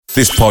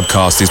This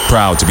podcast is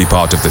proud to be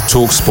part of the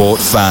TalkSport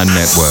Fan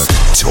Network.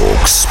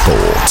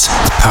 TalkSport.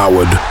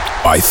 Powered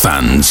by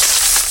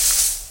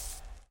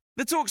fans.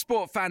 The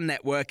TalkSport Fan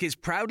Network is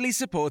proudly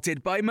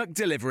supported by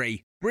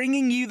McDelivery,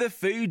 bringing you the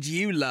food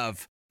you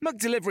love.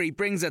 McDelivery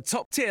brings a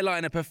top-tier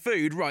lineup of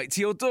food right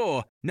to your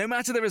door. No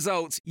matter the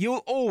result,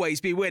 you'll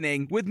always be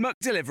winning with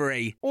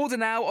McDelivery. Order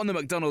now on the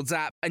McDonald's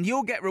app and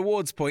you'll get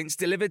rewards points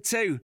delivered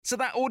too. So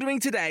that ordering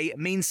today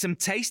means some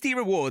tasty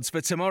rewards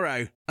for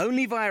tomorrow.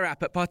 Only via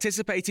app at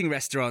participating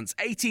restaurants.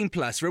 18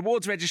 plus.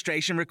 Rewards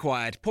registration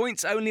required.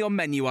 Points only on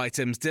menu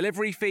items.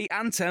 Delivery fee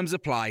and terms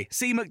apply.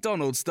 See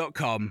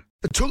mcdonalds.com.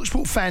 The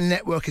TalkSport Fan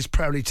Network is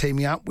proudly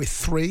teaming up with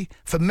 3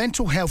 for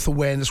Mental Health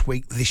Awareness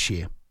Week this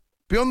year.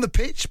 Beyond the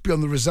pitch,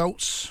 beyond the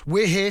results,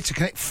 we're here to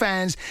connect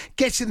fans,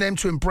 getting them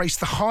to embrace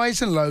the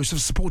highs and lows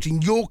of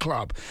supporting your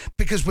club,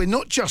 because we're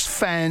not just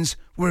fans,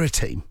 we're a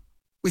team.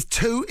 With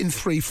 2 in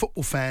 3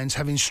 football fans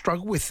having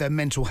struggled with their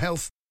mental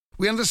health,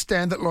 we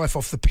understand that life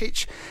off the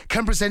pitch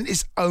can present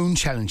its own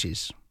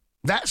challenges.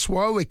 That's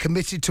why we're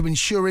committed to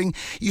ensuring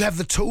you have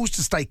the tools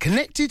to stay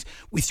connected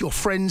with your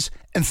friends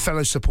and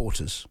fellow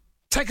supporters.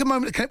 Take a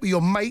moment to connect with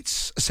your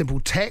mates. A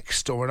simple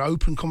text or an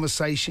open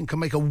conversation can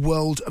make a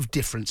world of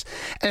difference.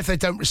 And if they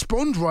don't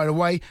respond right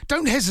away,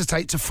 don't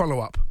hesitate to follow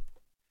up.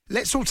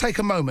 Let's all take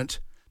a moment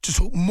to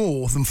talk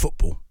more than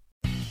football.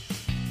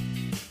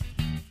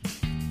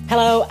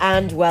 Hello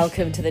and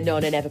welcome to the No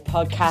Nay Never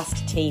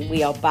podcast team.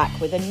 We are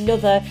back with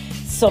another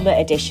summer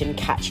edition,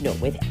 catching up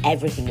with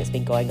everything that's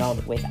been going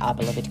on with our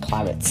beloved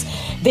Clarets.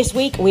 This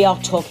week we are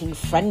talking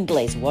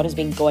friendlies, what has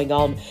been going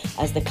on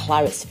as the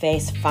Clarets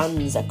face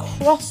fans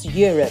across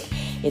Europe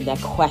in their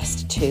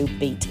quest to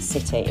beat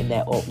City in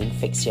their opening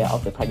fixture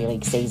of the Premier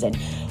League season.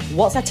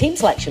 What's our team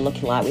selection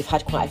looking like? We've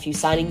had quite a few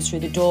signings through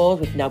the door.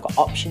 We've now got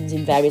options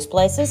in various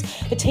places.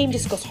 The team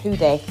discuss who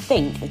they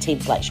think the team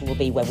selection will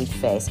be when we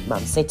face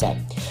Man City.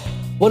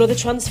 What other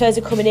transfers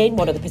are coming in?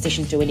 What other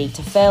positions do we need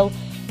to fill?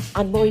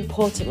 And more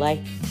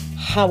importantly,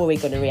 how are we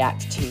going to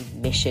react to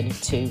Mission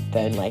to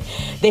Burnley?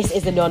 This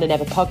is the No Nay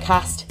Never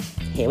podcast.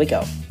 Here we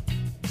go.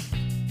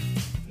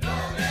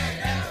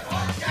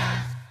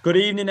 Good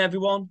evening,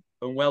 everyone,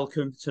 and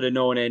welcome to the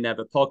No Nay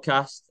Never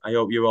podcast. I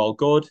hope you're all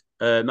good.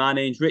 My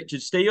name's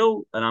Richard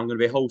Steele, and I'm going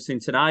to be hosting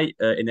tonight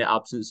in the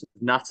absence of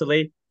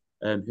Natalie,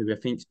 who I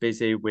think's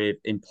busy with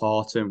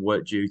important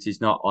work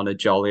duties, not on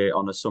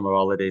a summer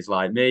holidays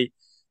like me.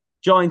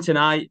 Joined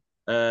tonight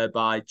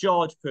by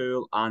George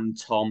Poole and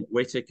Tom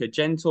Whitaker.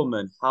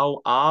 Gentlemen,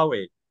 how are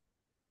we?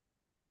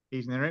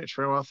 Evening, Rich.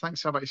 Very well,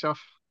 thanks. How about yourself?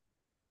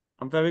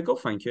 I'm very good,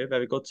 thank you.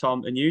 Very good,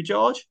 Tom. And you,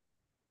 George?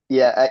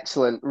 Yeah,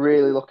 excellent.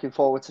 Really looking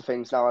forward to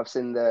things now. I've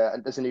seen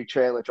there's a new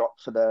trailer drop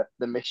for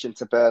the Mission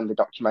to Burnley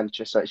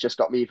documentary, so it's just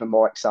got me even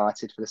more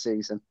excited for the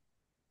season.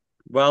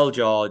 Well,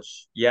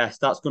 George, yes,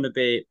 that's going to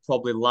be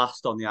probably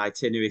last on the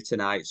itinerary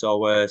tonight.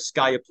 So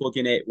Sky are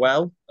plugging it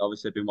well.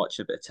 Obviously, I've been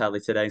watching a bit of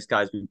telly today, and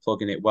Sky's been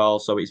plugging it well.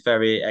 So it's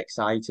very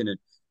exciting. And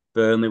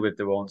Burnley with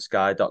their own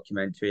Sky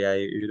documentary,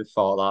 who'd have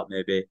thought that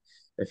maybe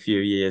a few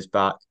years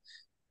back.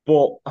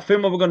 But I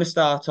think what we're going to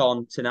start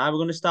on tonight, we're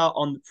going to start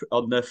on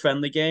the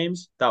friendly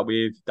games that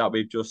we've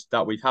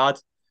had.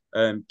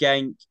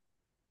 Genk,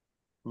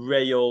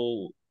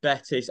 Real,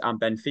 Betis and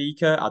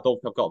Benfica. I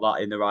don't think I've got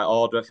that in the right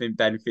order. I think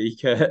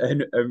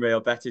Benfica and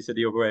Real Betis are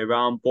the other way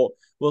around. But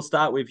we'll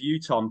start with you,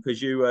 Tom,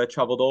 because you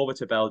travelled over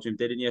to Belgium,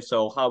 didn't you?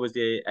 So how was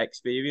the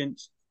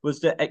experience? Was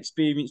the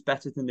experience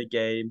better than the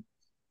game?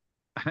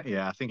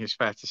 Yeah, I think it's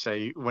fair to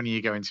say when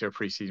you go into a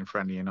pre-season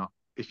friendly,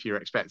 if you're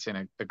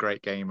expecting a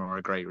great game or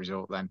a great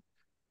result, then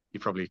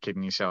you're probably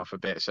kidding yourself a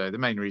bit. So the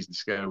main reason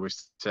to go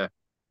was to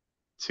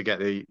get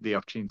the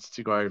opportunity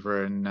to go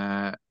over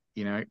and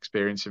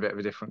experience a bit of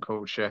a different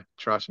culture,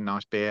 try some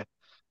nice beer,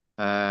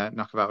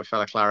 knock about with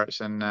fellow Clarets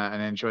and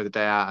enjoy the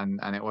day out.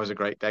 And it was a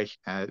great day.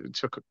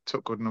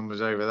 Took good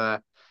numbers over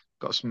there.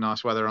 Got some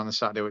nice weather on the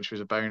Saturday, which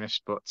was a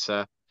bonus. But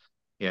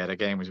the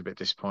game was a bit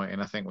disappointing.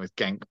 I think with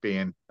Genk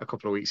being a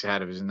couple of weeks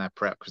ahead of us in their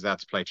prep because they had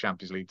to play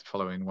Champions League the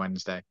following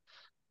Wednesday,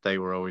 they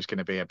were always going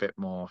to be a bit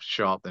more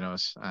sharp than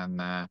us.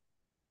 And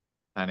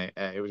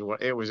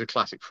it was a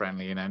classic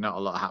friendly, not a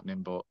lot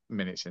happening, but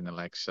minutes in the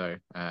legs. So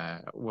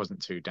it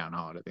wasn't too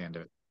downhearted at the end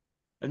of it.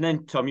 And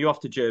then, Tom, you're off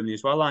to Germany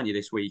as well, aren't you,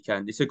 this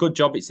weekend? It's a good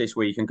job it's this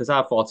weekend because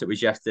I thought it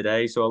was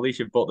yesterday. So at least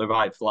you've booked the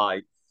right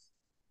flight.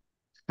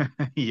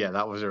 Yeah,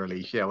 that was a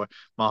relief. Yeah,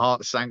 my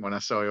heart sank when I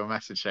saw your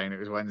message saying it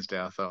was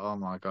Wednesday. I thought, oh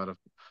my God, I've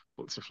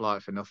booked a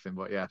flight for nothing.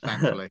 But yeah,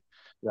 thankfully,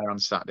 they're on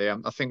Saturday.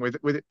 I think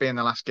with it being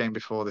the last game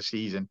before the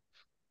season,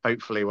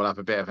 hopefully we'll have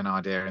a bit of an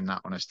idea in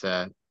that one as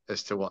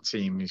to what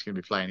team he's going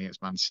to be playing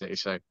against Man City.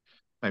 So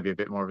maybe a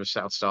bit more of a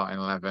settled starting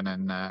 11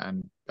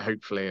 and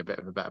hopefully a bit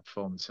of a better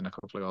performance and a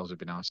couple of goals would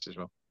be nice as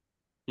well.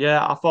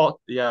 Yeah, I thought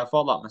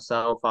that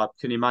myself. I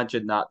can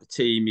imagine that the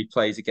team he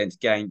plays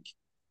against Genk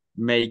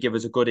may give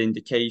us a good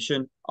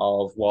indication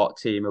of what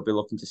team he'll be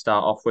looking to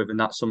start off with, and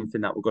that's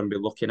something that we're going to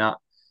be looking at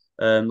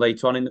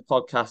later on in the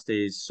podcast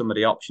is some of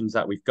the options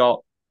that we've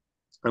got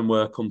and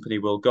where company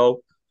will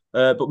go.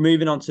 But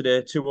moving on to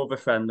the two other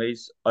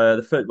friendlies,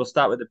 we'll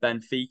start with the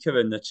Benfica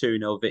and the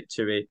 2-0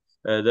 victory.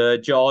 The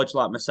George,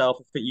 like myself,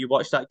 I think you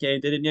watched that game,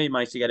 didn't you? You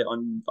managed to get it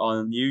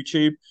on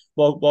YouTube.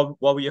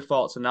 What were your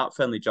thoughts on that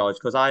friendly, George?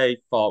 Because I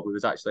thought it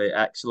was actually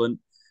excellent.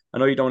 I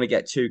know you don't want to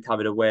get too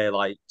carried away,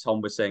 like Tom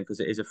was saying, because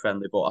it is a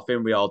friendly, but I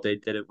think we all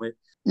did, didn't we?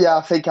 Yeah,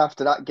 I think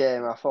after that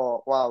game, I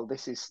thought, wow,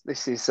 this is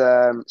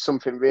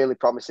something really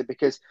promising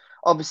because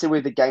obviously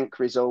with the Genk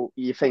result,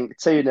 you think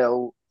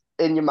 2-0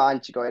 in your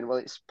mind, you're going, well,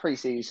 it's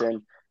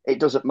pre-season, it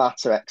doesn't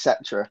matter,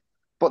 etc.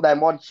 But then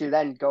once you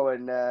then go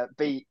and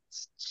beat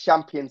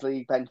Champions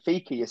League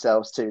Benfica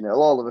yourselves 2-0,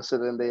 all of a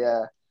sudden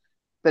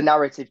the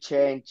narrative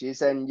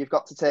changes and you've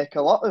got to take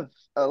a lot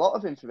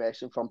of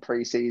information from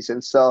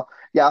pre-season. So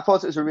yeah, I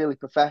thought it was a really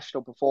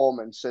professional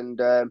performance and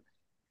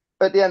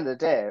at the end of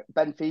the day,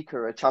 Benfica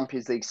are a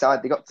Champions League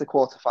side. They got to the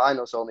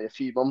quarterfinals only a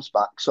few months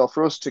back. So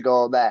for us to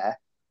go there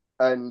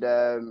and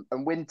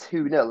win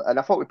 2-0, and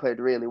I thought we played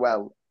really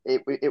well.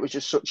 It was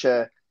just such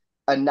a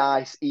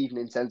nice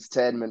evening's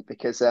entertainment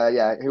because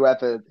yeah,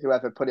 whoever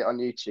put it on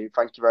YouTube,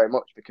 thank you very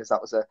much because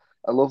that was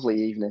a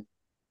lovely evening.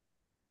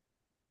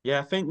 Yeah,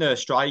 I think the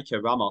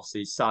striker Ramos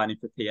is signing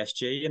for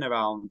PSG in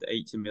around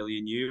 80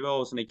 million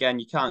euros. And again,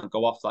 you can't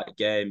go off that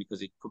game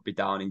because he could be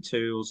down in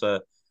tools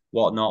or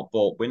whatnot.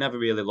 But we never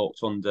really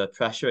looked under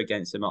pressure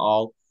against him at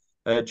all.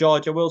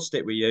 George, I will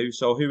stick with you.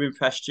 So, who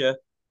impressed you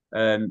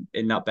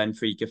in that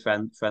Benfica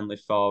friendly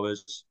for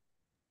us?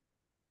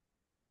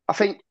 I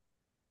think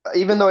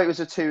even though it was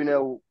a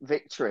 2-0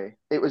 victory,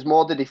 it was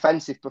more the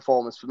defensive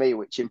performance for me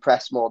which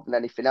impressed more than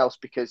anything else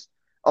because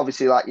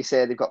obviously, like you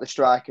say, they've got the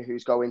striker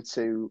who's going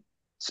to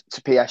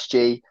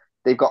PSG.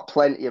 They've got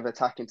plenty of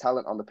attacking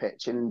talent on the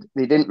pitch, and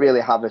they didn't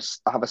really have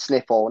a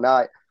sniff all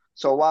night.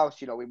 So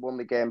whilst we won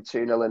the game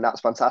 2-0, and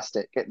that's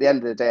fantastic. At the end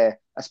of the day,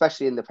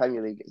 especially in the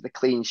Premier League, it's the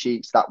clean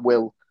sheets that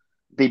will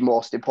be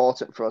most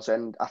important for us.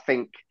 And I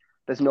think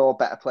there's no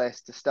better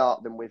place to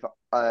start than with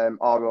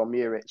Aro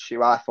Muric,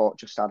 who I thought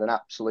just had an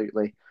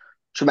absolutely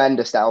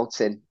tremendous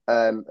outing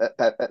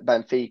at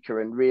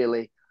Benfica and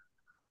really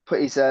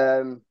put his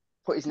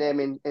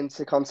name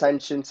into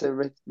contention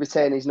to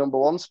retain his number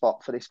one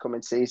spot for this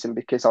coming season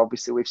because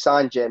obviously we've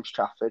signed James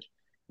Trafford.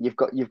 You've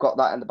got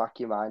that in the back of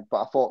your mind,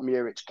 but I thought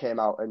Muric came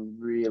out and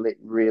really,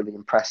 really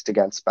impressed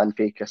against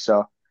Benfica.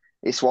 So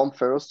it's one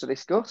for us to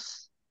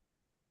discuss.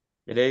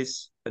 It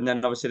is. And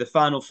then obviously the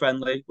final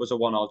friendly was a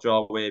 1-1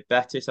 draw with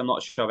Betis. I'm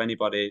not sure if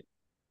anybody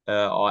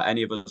or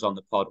any of us on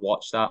the pod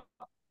watched that.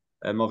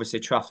 Obviously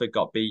Trafford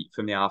got beat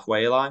from the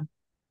halfway line.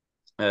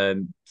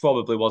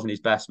 Probably wasn't his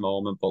best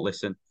moment, but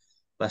listen,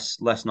 let's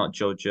not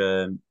judge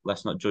him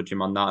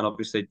on that. And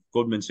obviously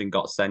Goodmanson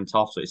got sent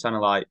off, so it sounded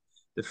like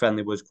the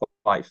friendly was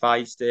quite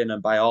feisty.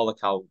 And by all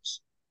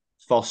accounts,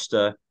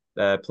 Foster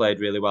played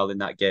really well in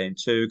that game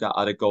too.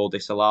 Had a goal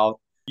disallowed.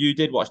 You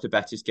did watch the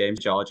Betis game,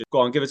 George.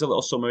 Go on, give us a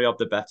little summary of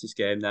the Betis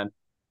game then.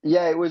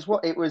 Yeah, it was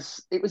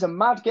a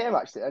mad game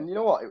actually, and you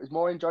know what? It was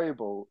more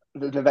enjoyable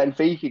than the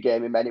Benfica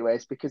game in many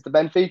ways because the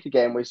Benfica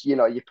game was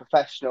your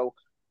professional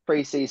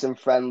pre-season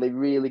friendly,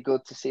 really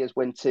good to see us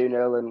win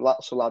 2-0 and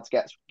lots of lads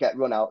get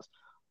run outs.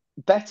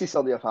 Betis,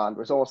 on the other hand,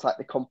 was almost like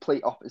the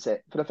complete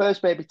opposite. For the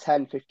first maybe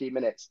 10, 15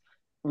 minutes,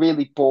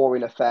 really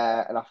boring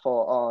affair. And I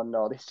thought, oh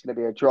no, this is going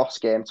to be a dross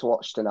game to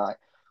watch tonight.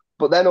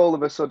 But then all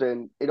of a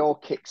sudden, it all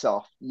kicks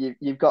off.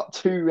 You've got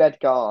 2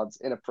 red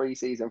cards in a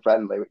pre-season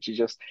friendly, which is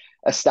just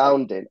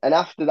astounding. And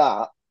after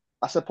that,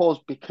 I suppose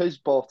because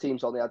both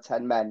teams only had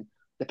 10 men,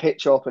 the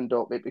pitch opened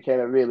up. It became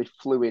a really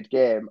fluid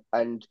game.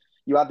 And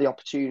you had the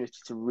opportunity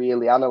to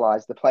really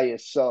analyse the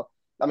players. So,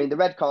 I mean, the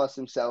red cards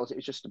themselves, it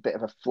was just a bit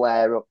of a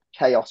flare-up,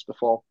 chaos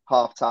before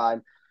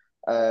half-time.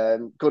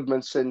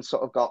 Goodmanson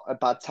sort of got a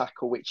bad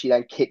tackle, which he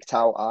then kicked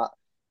out at.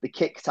 The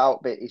kicked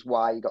out bit is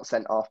why he got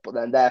sent off, but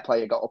then their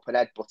player got up and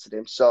headbutted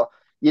him. So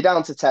you're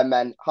down to 10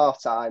 men,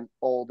 half-time,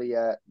 all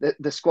the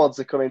squads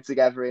are coming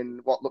together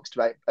in what looks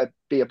to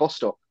be a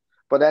bust-up.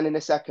 But then in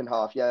the second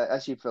half, yeah,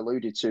 as you've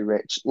alluded to,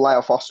 Rich,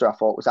 Lyle Foster, I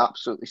thought, was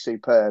absolutely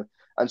superb.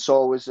 And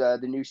so was the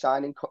new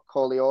signing,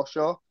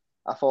 Koleosho.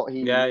 I thought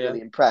he really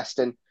impressed.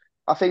 And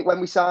I think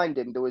when we signed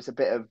him, there was a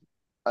bit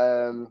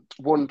of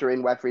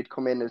wondering whether he'd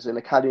come in as an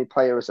academy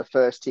player, as a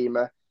first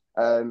teamer.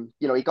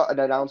 He got an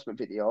announcement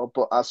video,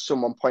 but as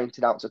someone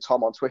pointed out to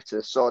Tom on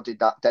Twitter, so did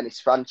that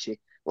Dennis Franchi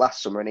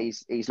last summer, and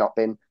he's not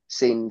been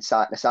seen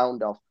sight and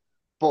sound of.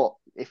 But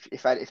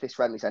if this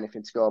friendly's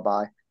anything to go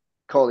by,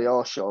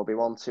 Koleosho will be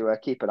one to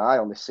keep an eye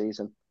on this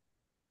season.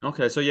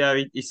 Okay, so yeah,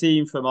 he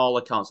seemed from all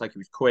accounts like he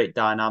was quick,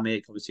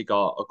 dynamic, obviously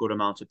got a good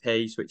amount of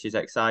pace, which is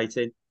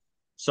exciting.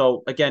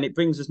 So again, it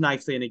brings us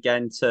nicely in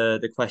again to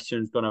the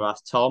questions I'm going to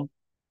ask Tom.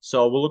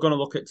 So we're going to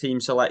look at team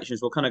selections.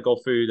 We'll kind of go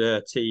through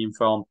the team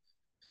from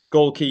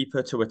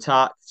goalkeeper to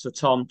attack. So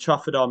Tom,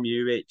 Trafford or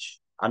Muric?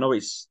 I know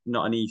it's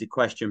not an easy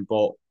question,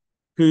 but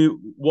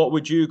what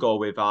would you go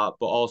with? But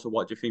also,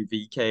 what do you think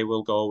VK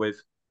will go with?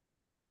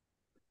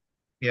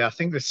 Yeah, I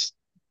think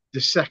the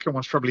second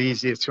one's probably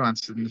easier to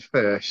answer than the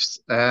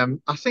first.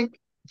 I think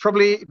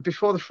probably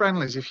before the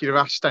friendlies, if you'd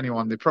have asked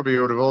anyone, they probably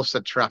would have all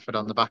said Trafford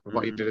on the back of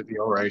what he did at the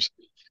Euros.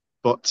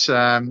 But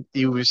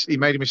he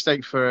made a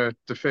mistake for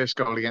the first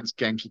goal against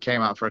Genk. He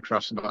came out for a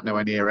cross and got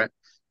nowhere near it.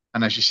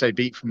 And as you say,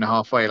 beat from the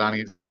halfway line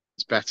against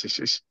Betis.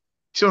 It's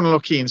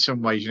unlucky in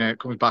some ways. It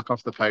comes back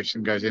off the post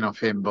and goes in off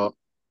him. But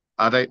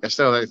I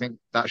still don't think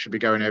that should be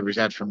going over his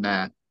head from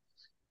there.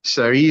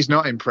 So he's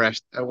not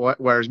impressed.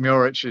 Whereas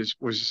Muric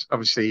was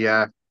obviously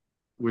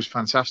was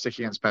fantastic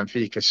against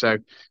Benfica. So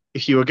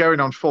if you were going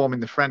on form in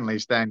the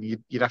friendlies, then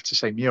you'd have to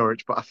say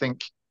Muric. But I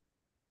think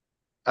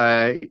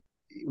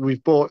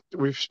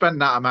we've spent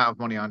that amount of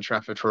money on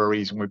Trafford for a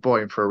reason. We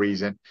bought him for a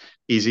reason.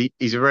 He's a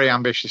very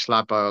ambitious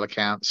lad by all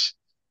accounts.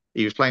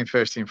 He was playing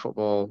first team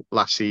football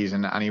last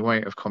season, and he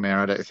won't have come here,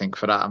 I don't think,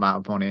 for that amount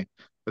of money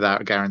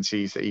without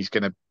guarantees that he's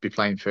going to be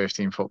playing first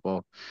team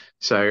football.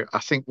 So I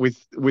think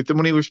with the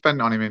money we've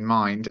spent on him in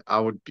mind,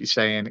 I would be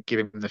saying give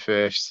him the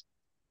first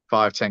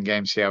 5-10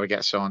 games, see how he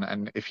gets on,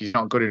 and if he's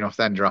not good enough,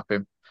 then drop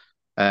him.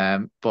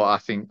 But I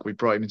think we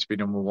brought him in to be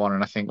number one,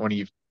 and I think when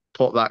you've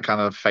put that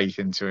kind of faith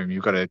into him,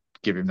 you've got to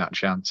give him that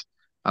chance.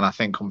 And I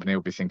think company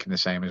will be thinking the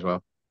same as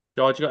well.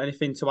 George, you got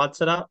anything to add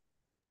to that?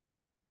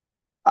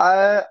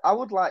 I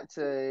would like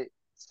to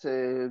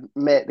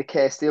make the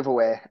case the other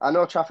way. I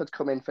know Trafford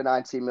come in for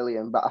 19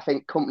 million, but I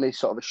think company's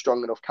sort of a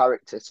strong enough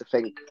character to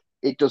think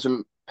it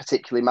doesn't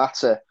particularly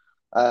matter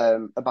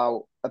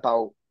about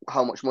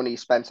how much money you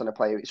spent on a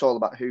player. It's all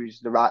about who's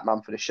the right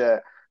man for the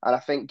shirt. And I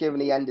think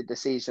given he ended the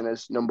season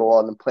as number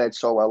one and played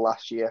so well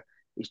last year,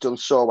 he's done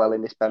so well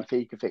in this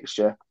Benfica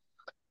fixture.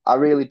 I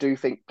really do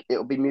think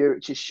it'll be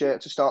Muric's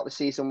shirt to start the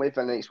season with,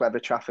 and it's whether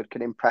Trafford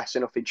can impress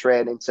enough in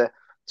training to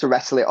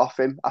wrestle it off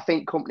him. I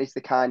think company's the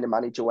kind of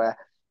manager where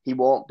he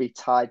won't be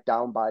tied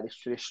down by this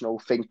traditional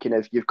thinking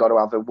of you've got to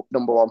have a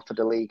number one for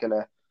the league and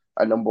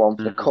a number one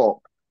for the cup.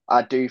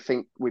 I do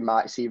think we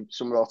might see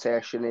some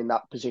rotation in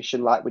that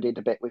position like we did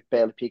a bit with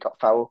Bailey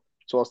Peacock-Farrell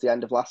towards the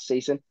end of last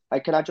season.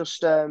 And can I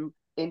just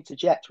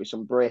interject with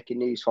some breaking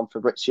news from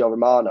Fabrizio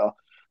Romano?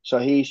 So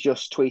he's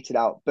just tweeted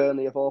out,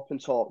 Burnley have open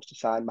talks to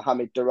sign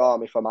Mohamed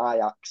Daramy from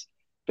Ajax.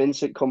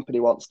 Vincent Kompany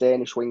wants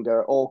Danish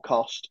winger at all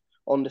cost.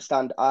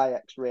 Understand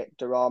Ajax rate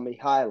Daramy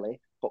highly,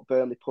 but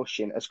Burnley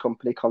pushing as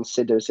Kompany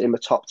considers him a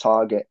top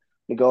target.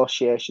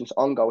 Negotiations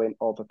ongoing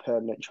over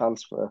permanent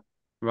transfer.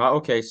 Right,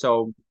 okay,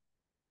 so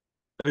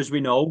as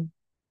we know,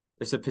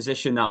 it's a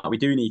position that we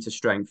do need to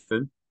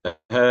strengthen.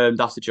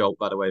 That's a joke,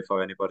 by the way,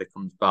 before anybody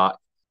comes back.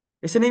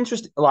 It's an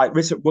interesting,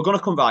 listen, we're going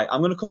to come back.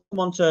 I'm going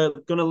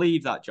to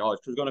leave that, George,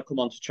 because we're going to come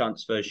on to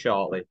transfers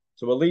shortly.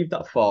 So we'll leave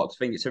that for, because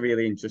I think it's a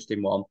really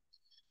interesting one.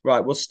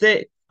 Right,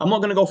 I'm not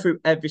going to go through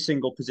every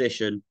single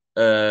position.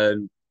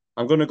 I'm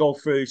going to go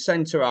through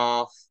centre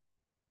half.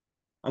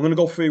 I'm going to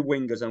go through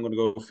wingers. I'm going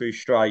to go through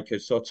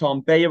strikers. So Tom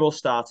Bayer will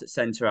start at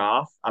centre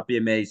half. I'd be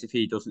amazed if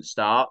he doesn't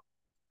start.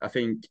 I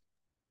think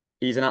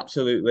he's an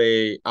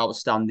absolutely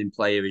outstanding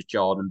player, is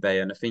Jordan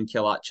Bayer, and I think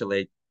he'll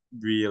actually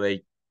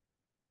really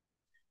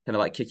kind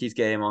of kick his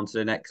game onto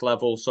the next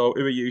level. So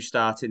who are you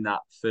starting that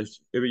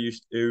first? Who are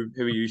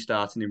you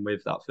starting him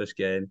with that first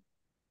game?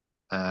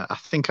 I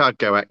think I'd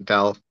go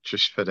Ekdal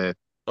just for the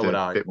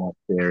bit more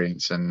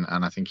experience, and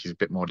I think he's a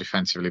bit more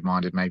defensively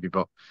minded maybe.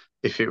 But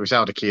if it was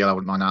Alderkiel, I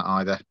wouldn't mind that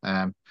either.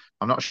 I'm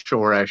not sure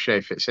where O'Shea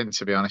fits in,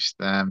 to be honest.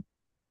 I've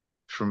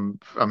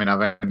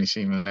only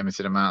seen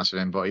limited amounts of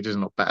him, but he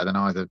doesn't look better than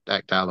either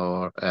Ekdal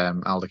or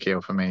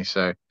Alderkiel for me.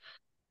 So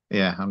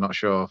yeah, I'm not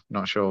sure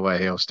where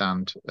he'll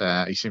stand.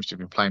 He seems to have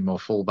been playing more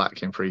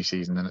fullback in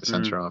pre-season than at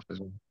centre half as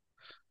well.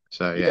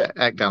 So yeah,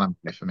 Ekdal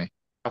for me.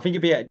 I think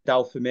it'd be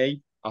Ekdal for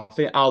me. I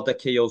think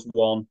Alderkiel's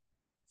one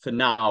for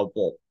now,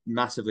 but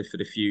massively for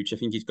the future. I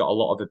think he's got a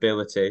lot of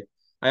ability.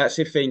 I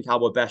actually think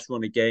our best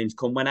run of games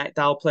come when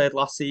Ekdal played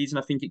last season.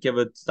 I think it gave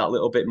us that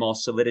little bit more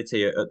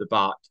solidity at the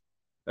back.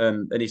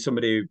 And he's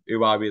somebody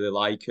who I really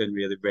like and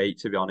really rate,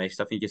 to be honest.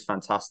 I think he's a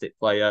fantastic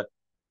player.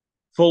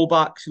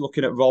 Fullbacks,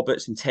 looking at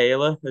Roberts and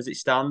Taylor as it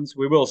stands.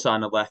 We will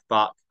sign a left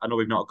back. I know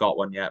we've not got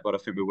one yet, but I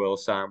think we will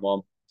sign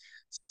one.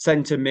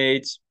 Centre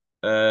mid,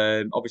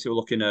 obviously we're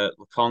looking at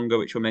Lokonga,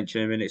 which we'll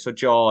mention in a minute. So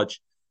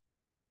George,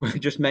 we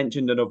just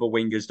mentioned another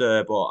wingers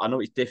there, but I know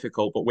it's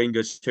difficult, but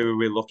wingers too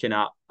we're looking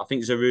at. I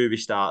think Zaroury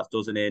starts,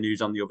 doesn't he? And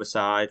who's on the other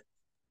side?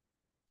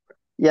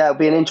 Yeah, it'll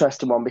be an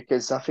interesting one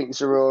because I think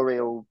Zaroury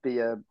will be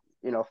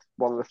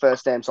one of the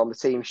first names on the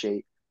team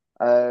sheet.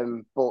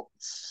 But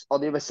on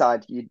the other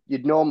side,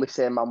 you'd normally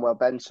say Manuel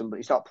Benson, but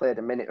he's not played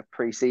a minute of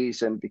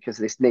pre-season because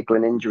of this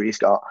niggling injury he's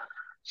got.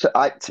 So,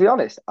 to be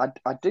honest, I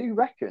do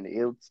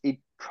reckon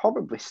he'd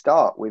probably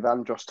start with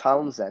Andros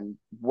Townsend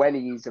when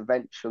he's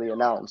eventually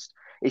announced.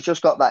 He's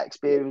just got that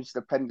experience in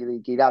the Premier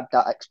League. He'd had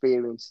that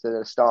experience to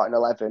the starting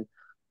 11.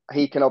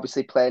 He can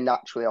obviously play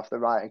naturally off the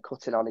right and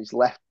cutting on his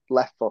left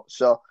foot.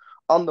 So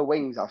on the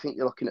wings, I think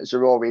you're looking at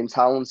Zaroury and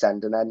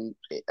Townsend, and then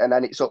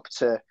it's up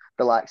to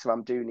the likes of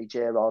Amdouni,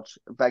 Gerrard,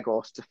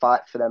 Vegos to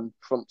fight for them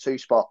front two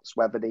spots,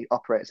 whether they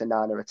operate as a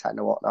 9 or a 10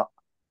 or whatnot.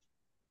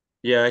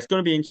 Yeah, it's going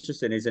to be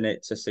interesting, isn't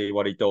it, to see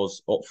what he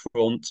does up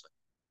front.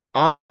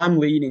 I'm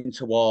leaning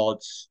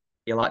towards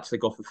he'll actually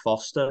go for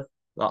Foster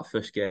that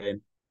first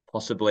game,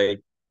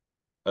 possibly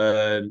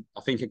I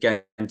think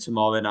again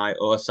tomorrow night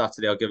or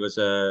Saturday I'll give us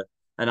an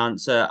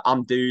answer.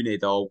 Amdouni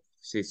though,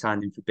 he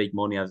signed him for big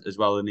money as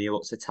well, and he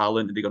looks a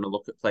talent. They're going to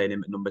look at playing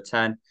him at number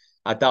 10.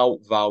 I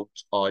doubt Wout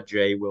or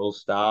Jay will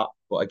start,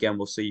 but again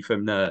we'll see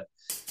from there.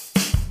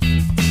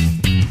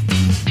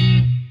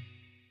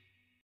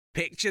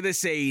 Picture the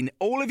scene.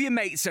 All of your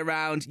mates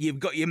around, you've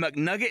got your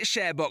McNugget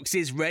share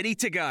boxes ready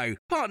to go.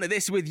 Partner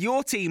this with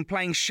your team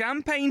playing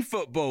champagne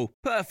football.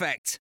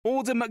 Perfect.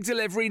 Order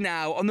McDelivery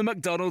now on the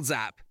McDonald's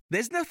app.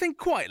 There's nothing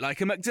quite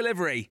like a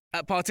McDelivery.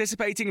 At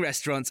participating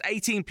restaurants,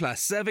 18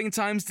 plus, serving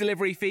times,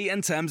 delivery fee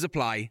and terms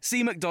apply.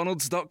 See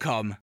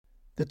mcdonalds.com.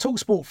 The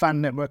TalkSport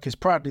Fan Network is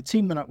proudly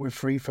teaming up with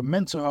Free for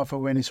Mental Health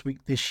Awareness Week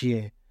this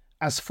year.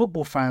 As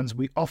football fans,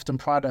 we often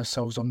pride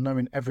ourselves on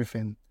knowing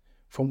everything,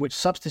 from which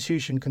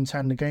substitution can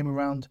turn the game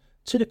around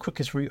to the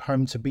quickest route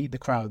home to beat the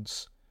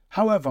crowds.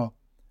 However,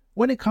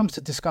 when it comes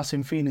to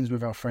discussing feelings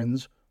with our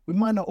friends, we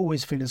might not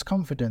always feel as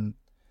confident.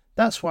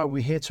 That's why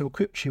we're here to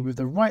equip you with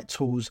the right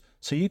tools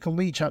so you can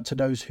reach out to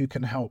those who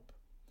can help.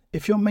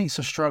 If your mates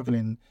are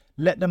struggling,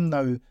 let them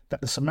know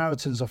that the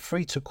Samaritans are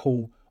free to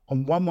call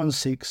on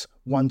 116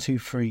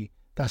 123.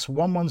 That's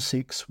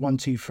 116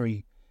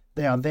 123.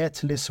 They are there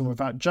to listen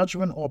without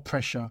judgment or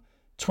pressure,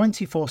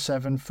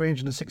 24/7,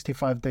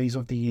 365 days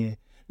of the year.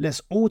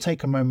 Let's all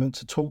take a moment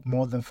to talk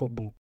more than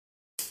football.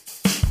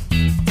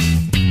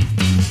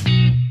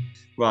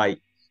 Right,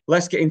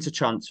 let's get into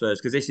transfers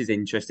because this is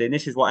interesting.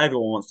 This is what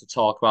everyone wants to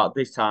talk about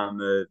this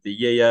time of the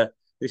year.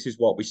 This is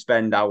what we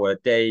spend our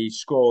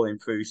days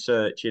scrolling through,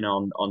 searching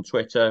on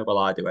Twitter. Well,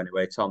 I do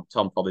anyway. Tom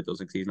probably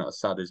doesn't because he's not as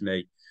sad as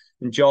me.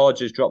 And George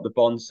has dropped the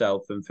bond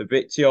sell from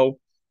Fabrizio.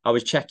 I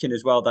was checking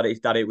as well that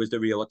it was the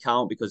real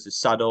account because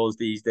there's saddos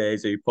these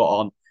days who put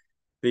on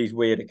these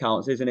weird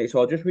accounts, isn't it? So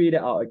I'll just read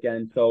it out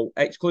again. So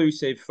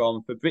exclusive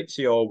from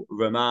Fabrizio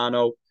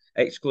Romano,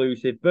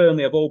 exclusive.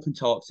 Burnley have open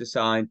talks to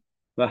sign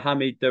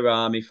Mohamed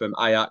Daramy from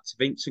Ajax.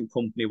 Vincent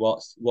Kompany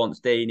wants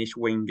Danish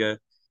winger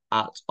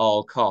at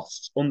all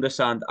costs.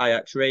 Undersigned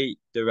Ajax rate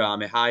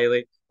Daramy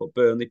highly, but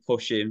Burnley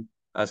push him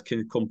as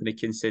Kompany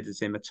considers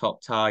him a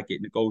top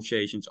target.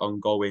 Negotiations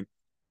ongoing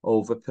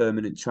over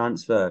permanent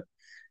transfer.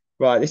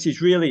 Right, this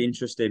is really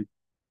interesting.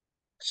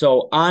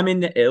 So I'm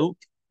in the ilk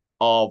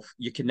of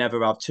you can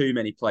never have too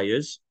many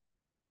players,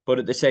 but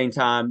at the same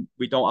time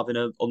we don't have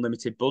an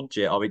unlimited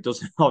budget, or it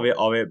doesn't,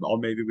 or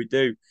maybe we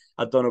do.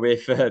 I don't know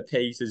if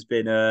Pace has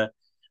been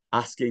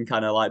asking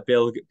kind of like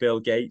Bill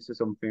Gates or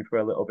something for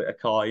a little bit of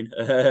coin.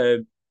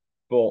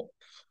 But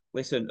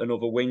listen,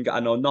 another winger. I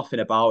know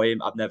nothing about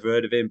him. I've never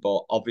heard of him,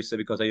 but obviously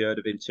because I heard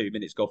of him 2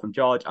 minutes ago from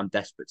George, I'm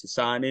desperate to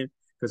sign him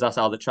because that's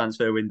how the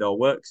transfer window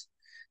works.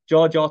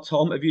 George or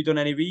Tom, have you done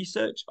any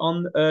research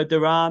on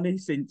Daramy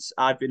since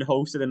I've been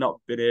hosted and not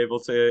been able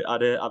to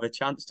have a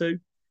chance to?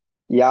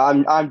 Yeah,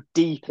 I'm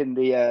deep in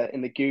the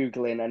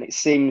Googling, and it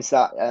seems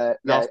that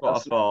That's what I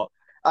thought.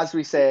 As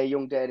we say, a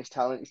young Danish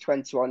talent. He's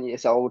 21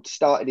 years old.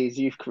 Started his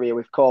youth career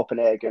with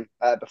Copenhagen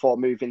before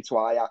moving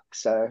to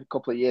Ajax a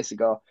couple of years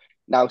ago.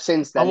 Now,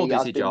 since then, how old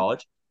is he,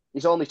 George?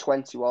 He's only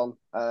 21.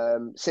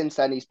 Since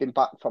then, he's been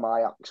back from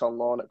Ajax on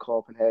loan at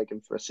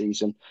Copenhagen for a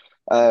season.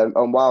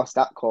 And whilst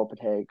at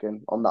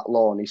Copenhagen on that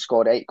loan, he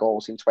scored 8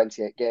 goals in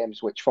 28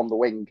 games, which from the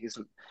wing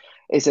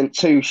isn't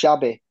too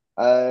shabby.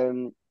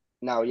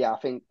 Now, yeah, I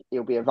think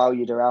he'll be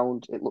valued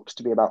around, it looks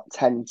to be about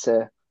 10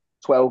 to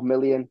 12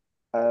 million.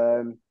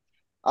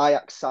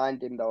 Ajax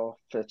signed him, though,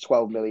 for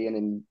 12 million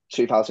in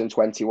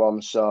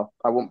 2021. So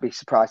I wouldn't be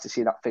surprised to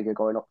see that figure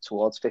going up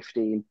towards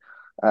 15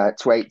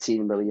 to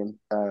 18 million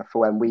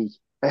for when we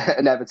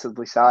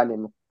inevitably sign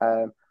him.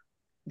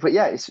 But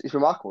yeah, it's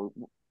remarkable.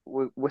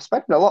 We're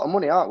spending a lot of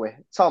money, aren't we?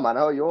 Tom, I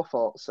know your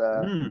thoughts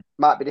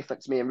might be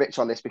different to me and Rich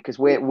on this because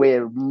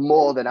we're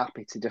more than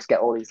happy to just get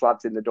all these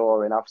lads in the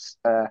door and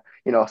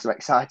have some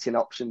exciting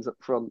options up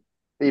front,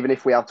 even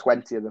if we have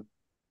 20 of them.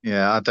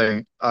 Yeah, I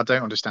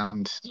don't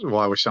understand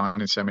why we're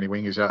signing so many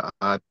wingers.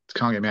 I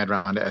can't get my head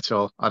around it at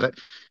all. Is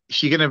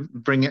she going to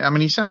bring it? I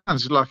mean, he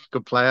sounds like a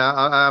good player.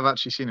 I've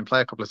actually seen him play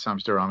a couple of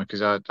times, Daramy,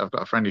 because I've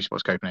got a friend who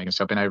supports Copenhagen,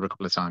 so I've been over a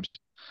couple of times.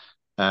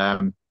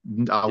 I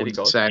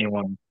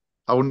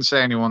wouldn't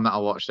say anyone that I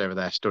watched over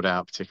there stood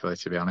out particularly,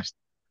 to be honest.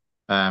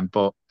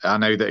 But I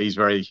know that he's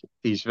very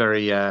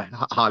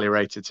highly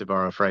rated, to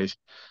borrow a phrase,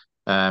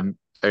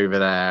 over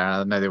there.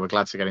 I know they were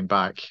glad to get him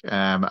back.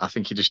 I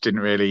think he just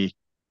didn't really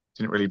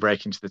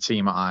break into the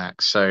team at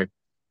Ajax. So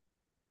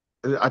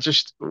I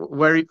just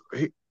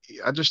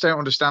don't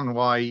understand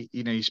why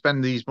you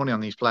spend these money on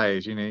these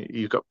players.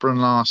 You've got Brun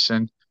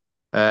Larsen.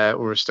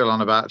 We're still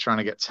on about trying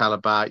to get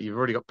Talabat. You've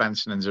already got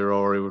Benson and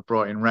Zaroury. We've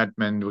brought in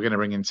Redmond. We're going to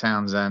bring in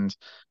Townsend.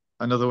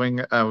 Another wing,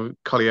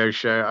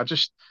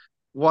 Koleosho.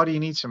 Why do you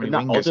need so many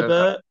wingers?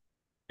 Odobert,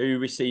 who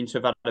we seem to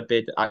have had a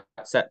bid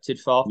accepted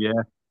for.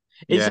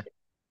 Yeah.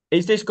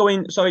 Is this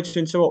going? Sorry to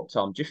interrupt,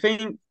 Tom. Do you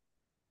think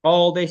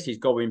all this is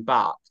going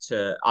back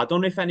to? I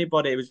don't know if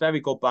anybody. It was very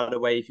good, by the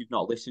way. If you've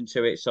not listened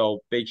to it,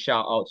 so big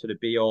shout out to the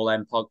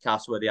BOLM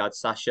podcast where they had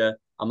Sasha.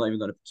 I'm not even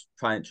going to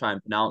try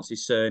and pronounce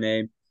his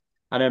surname.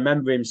 And I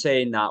remember him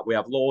saying that we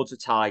have loads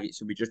of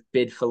targets and we just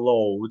bid for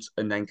loads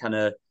and then kind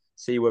of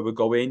see where we're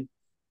going.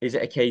 Is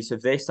it a case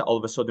of this that all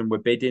of a sudden we're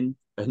bidding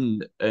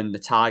and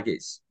the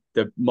targets,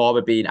 the more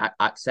are being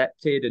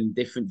accepted and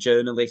different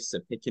journalists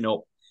are picking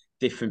up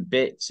different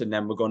bits and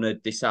then we're going to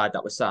decide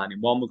that we're signing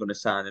one, we're going to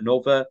sign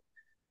another.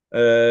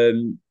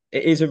 It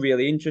is a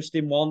really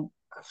interesting one.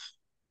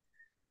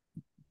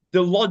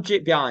 The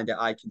logic behind it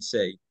I can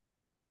see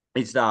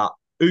is that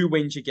who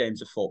wins your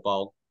games of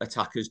football?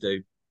 Attackers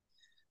do.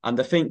 And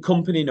I think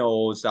company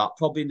knows that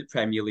probably in the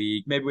Premier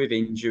League, maybe with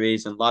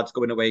injuries and lads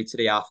going away to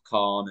the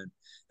AFCON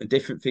and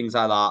different things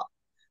like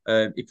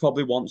that, he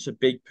probably wants a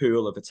big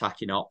pool of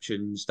attacking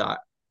options that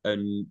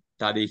he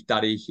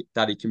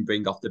can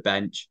bring off the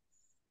bench.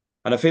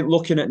 And I think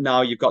looking at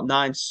now, you can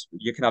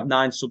have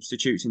 9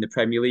 substitutes in the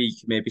Premier League,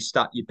 maybe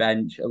stack your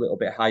bench a little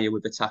bit higher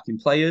with attacking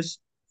players.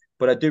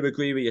 But I do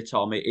agree with you,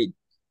 Tom.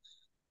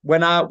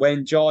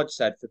 When George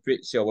said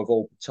Fabrizio with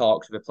open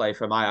talks with a player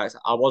from Ajax,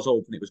 I was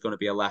hoping it was going to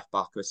be a left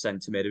back or a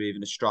centre mid or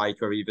even a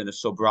striker or even a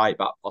sub right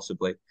back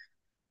possibly.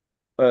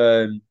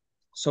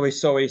 So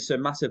it's a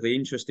massively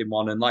interesting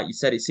one, and like you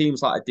said, it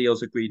seems like a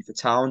deal's agreed for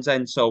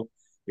Townsend. So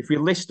if we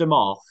list them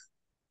off,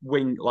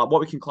 like what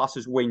we can class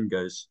as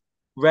wingers: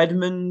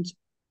 Redmond,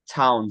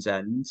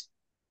 Townsend,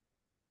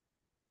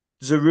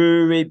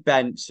 Zaroury,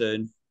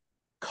 Benson,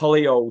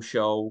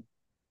 Koleosho,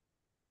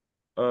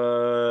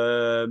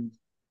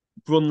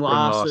 Brun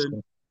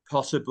Larsen,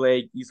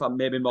 possibly. He's like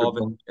maybe more of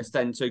a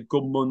centre.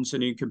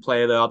 Gudmundsson, who can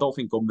play there. I don't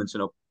think Gudmundsson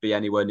will be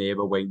anywhere near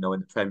a wing though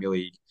in the Premier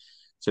League,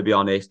 to be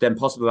honest. Then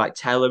possibly like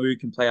Teller, who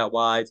can play out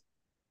wide.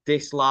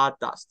 This lad,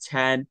 that's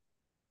 10.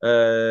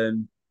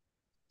 Darami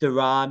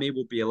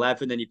will be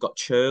 11. Then you've got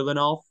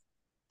Cherlanov.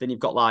 Then you've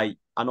got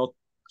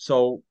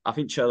so I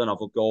think Cherlanov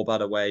will go by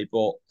the way,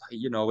 but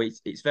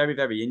it's very,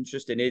 very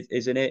interesting,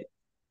 isn't it?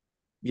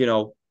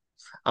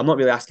 I'm not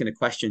really asking a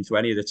question to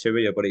any of the two of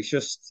you, but it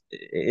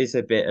is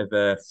a bit of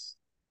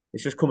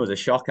it's just come as a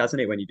shock,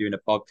 hasn't it, when you're doing a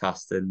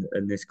podcast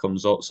and this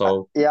comes up.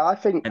 So yeah, I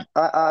think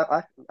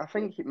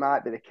it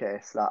might be the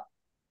case that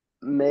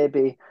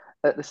maybe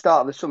at the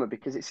start of the summer,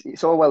 because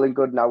it's all well and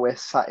good now we're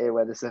sat here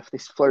where there's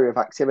this flurry of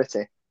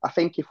activity. I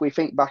think if we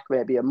think back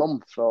maybe a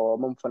month or a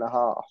month and a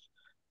half,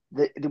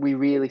 we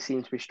really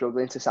seem to be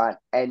struggling to sign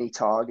any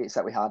targets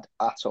that we had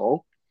at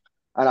all.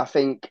 And I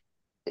think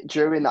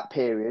during that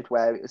period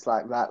where it was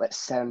like, right, let's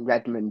send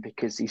Redmond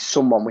because he's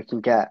someone we can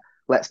get.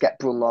 Let's get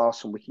Brun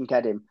Larsen, we can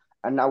get him.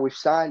 And now we've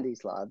signed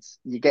these lads.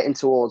 You're getting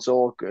towards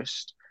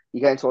August.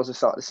 You're getting towards the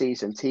start of the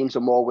season. Teams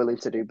are more willing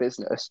to do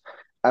business.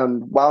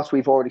 And whilst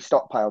we've already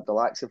stockpiled the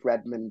likes of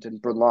Redmond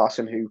and Brun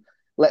Larsen, who,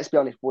 let's be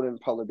honest,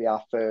 wouldn't probably be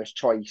our first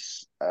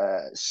choice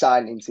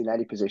signings in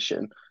any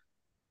position,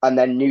 and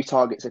then new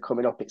targets are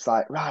coming up, it's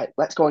like, right,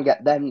 let's go and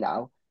get them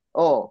now.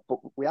 Oh, but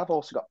we have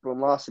also got Brun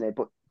Larsen here,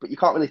 but you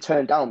can't really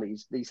turn down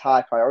these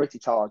high priority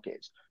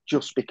targets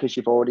just because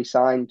you've already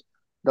signed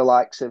the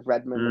likes of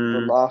Redmond and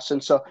Brun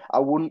Larsen. So I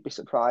wouldn't be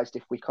surprised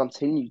if we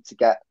continue to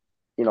get,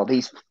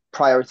 these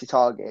priority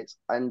targets,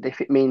 and if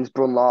it means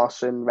Brun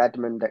Larsen,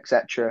 Redmond,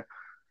 etc.,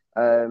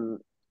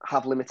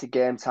 have limited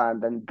game time,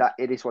 then that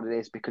it is what it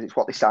is, because it's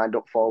what they signed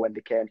up for when they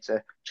came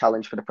to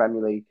challenge for the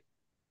Premier League.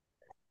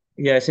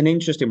 Yeah, it's an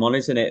interesting one,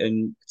 isn't it?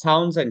 And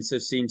Townsend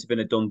has seemed to have been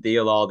a done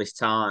deal all this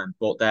time,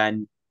 but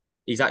then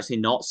he's actually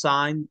not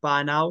signed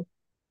by now.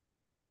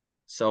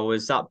 So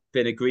has that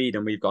been agreed?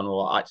 And we've gone,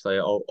 well, actually,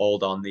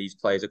 hold on, these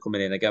players are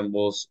coming in again.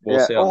 We'll see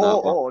on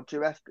that one. Or do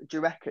you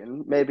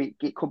reckon maybe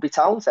it could be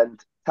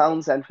Townsend?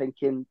 Townsend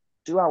thinking,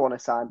 do I want to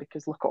sign?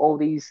 Because look at all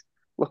these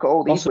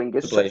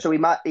wingers. So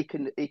it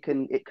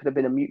could have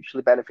been a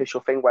mutually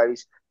beneficial thing where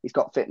he's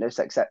got fitness,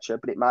 etc.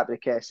 But it might be the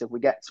case if we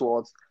get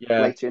towards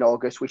later in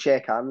August, we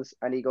shake hands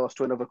and he goes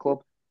to another club.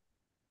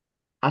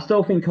 I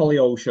still think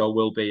Koleosho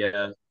will be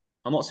I'm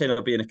not saying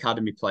he'll be an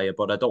academy player,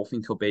 but I don't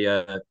think he'll be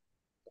a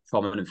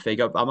prominent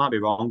figure. I might be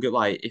wrong.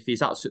 Like if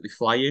he's absolutely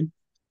flying,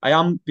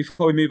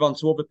 before we move on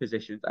to other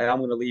positions, I am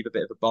going to leave a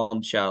bit of a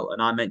bombshell,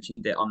 and I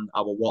mentioned it on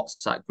our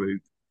WhatsApp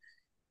group.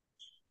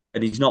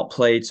 And he's not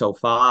played so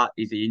far.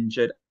 Is he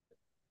injured?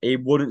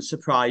 It wouldn't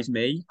surprise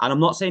me. And I'm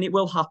not saying it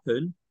will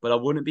happen, but I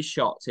wouldn't be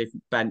shocked if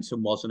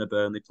Benson wasn't a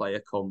Burnley player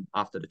come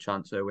after the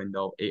transfer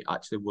window. It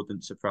actually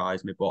wouldn't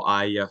surprise me. But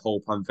I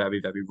hope I'm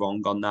very, very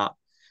wrong on that.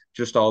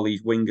 Just all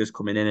these wingers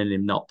coming in and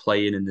him not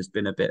playing, and there's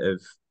been a bit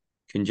of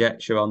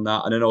conjecture on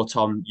that. And I know,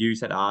 Tom, you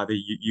said either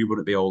you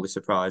wouldn't be wholly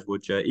surprised,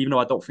 would you? Even though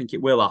I don't think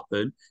it will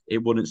happen,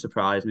 it wouldn't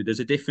surprise me.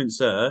 There's a difference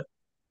there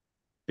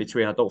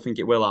between I don't think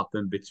it will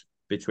happen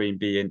between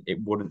being it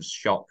wouldn't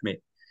shock me.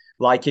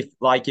 Like if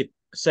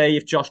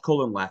Josh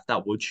Cullen left,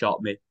 that would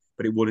shock me,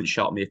 but it wouldn't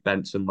shock me if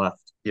Benson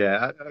left.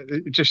 Yeah,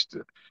 just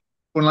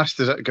unless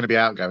there's going to be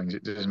outgoings,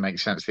 it doesn't make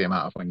sense the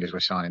amount of wingers we're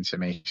signing to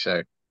me.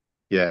 So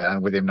yeah,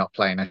 and with him not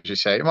playing, as you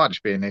say, it might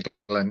just be a niggle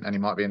and he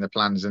might be in the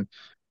plans, and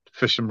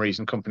for some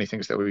reason company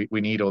thinks that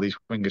we need all these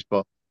wingers.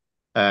 But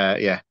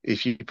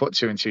if you put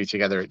 2 and 2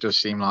 together, it does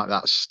seem like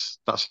that's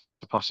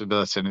a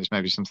possibility, and it's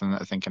maybe something that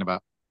they're thinking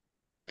about.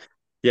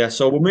 Yeah,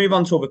 so we'll move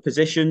on to other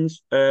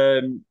positions.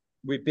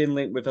 we've been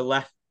linked with a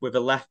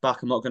left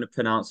back. I'm not going to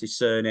pronounce his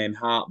surname,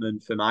 Hartman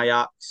from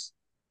Ajax.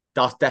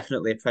 That's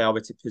definitely a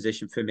priority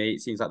position for me.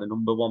 It seems like the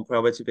number one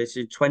priority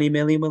position. 20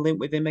 million we're linked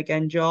with him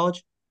again,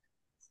 George.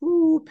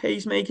 Ooh,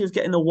 Pacemaker's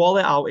getting the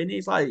wallet out, and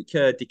he's like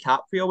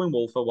DiCaprio in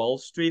Wolf of Wall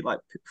Street, like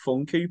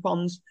fun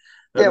coupons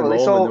at Yeah, the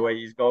well, moment, the way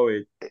he's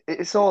going.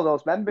 it's all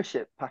those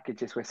membership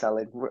packages we're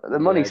selling. The Yeah,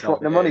 money's that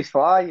the it money's is.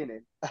 flying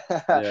in.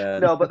 Yeah.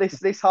 No, but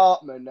this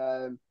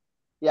Hartman,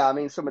 yeah, I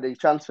mean some of these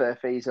transfer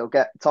fees will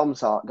get Tom's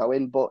heart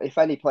going. But if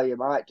any player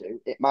might do,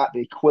 it might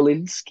be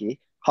Kwilinski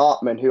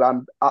Hartman, who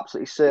I'm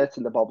absolutely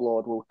certain the Bob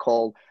Lord will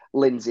call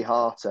Lindsay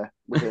Harter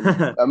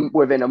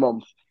within a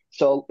month.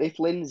 So if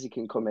Lindsay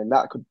can come in,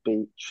 that could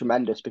be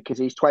tremendous because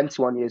he's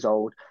 21 years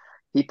old.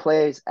 He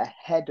plays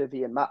ahead of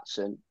Ian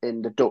Matson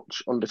in the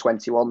Dutch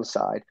under-21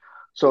 side.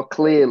 So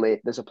clearly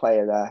there's a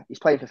player there. He's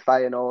playing for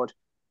Feyenoord.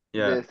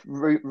 Yeah.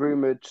 The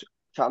rumoured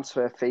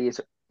transfer fee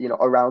is,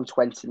 around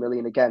 20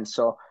 million again.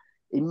 So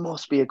he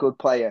must be a good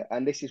player.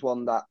 And this is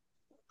one that,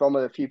 from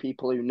a few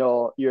people who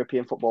know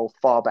European football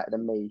far better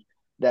than me,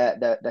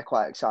 they're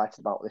quite excited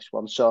about this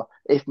one. So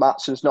if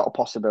Matson's not a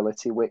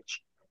possibility,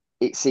 which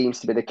it seems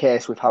to be the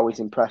case with how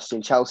he's impressed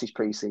in Chelsea's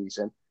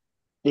pre-season,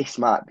 this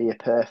might be a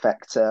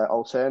perfect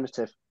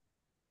alternative.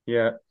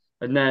 Yeah.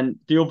 And then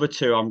the other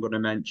two I'm going to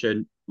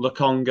mention,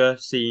 Lokonga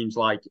seems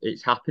like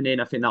it's happening.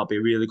 I think that'll be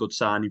a really good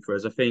signing for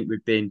us. I think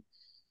we've been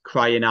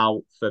crying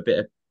out for a bit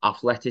of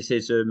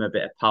athleticism, a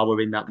bit of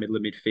power in that middle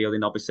of midfield,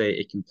 and obviously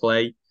it can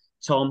play.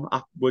 Tom,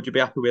 would you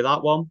be happy with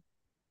that one?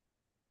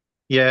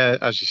 Yeah,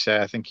 as you say,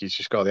 I think he's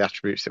just got the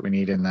attributes that we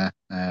need in there,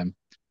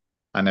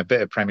 and a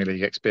bit of Premier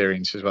League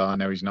experience as well. I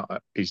know he's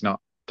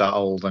not that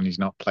old and he's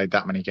not played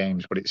that many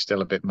games, but it's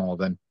still a bit more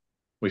than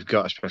we've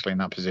got, especially in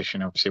that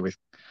position. Obviously,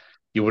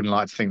 you wouldn't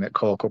like to think that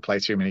Cork will play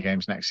too many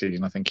games next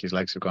season. I think his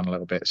legs have gone a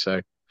little bit. So,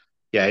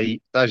 yeah,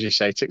 he, as you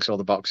say, ticks all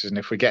the boxes. And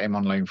if we get him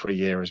on loan for a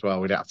year as well,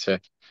 we'd have to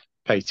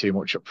pay too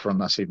much up front.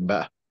 That's even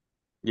better.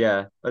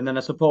 Yeah. And then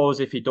I suppose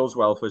if he does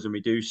well for us and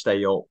we do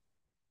stay up,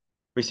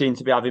 we seem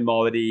to be having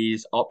more of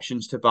these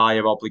options to buy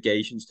or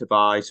obligations to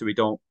buy, so we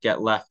don't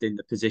get left in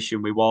the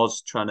position we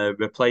was trying to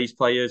replace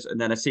players. And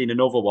then I seen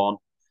another one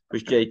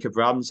was Jacob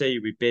Ramsey,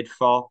 we bid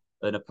for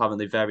and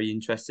apparently very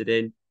interested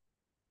in.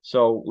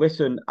 So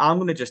listen, I'm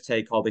going to just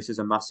take all this as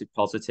a massive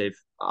positive.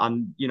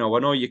 And I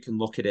know you can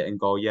look at it and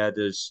go, yeah,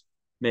 there's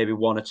maybe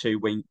one or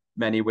two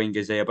many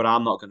wingers here, but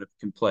I'm not going to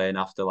complain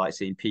after like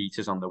seeing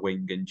Peters on the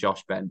wing and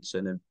Josh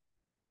Benson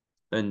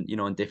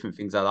and different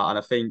things like that. And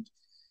I think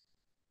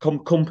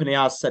company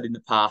has said in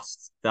the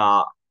past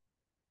that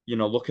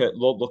look at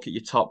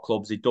your top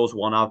clubs. He does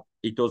want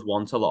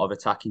a lot of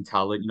attacking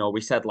talent. We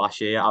said last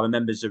year. I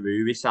remember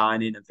Zaroury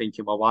signing and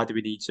thinking, well, why do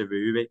we need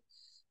Zaroury?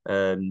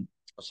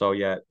 So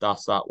yeah,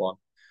 that's that one.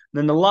 And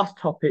then the last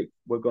topic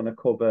we're going to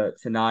cover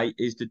tonight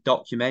is the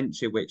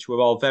documentary, which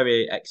we're all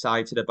very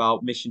excited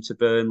about. Mission to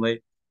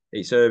Burnley.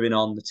 It's airing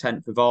on the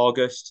 10th of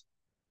August.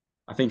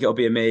 I think it'll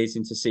be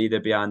amazing to see the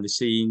behind the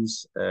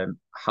scenes,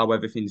 how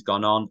everything's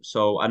gone on.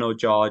 So I know,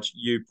 George,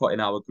 you put in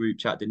our group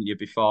chat, didn't you,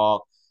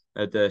 before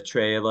the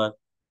trailer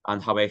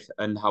and how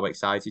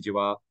excited you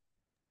are.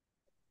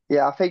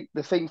 Yeah, I think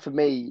the thing for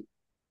me,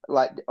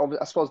 like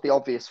I suppose the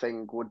obvious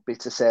thing would be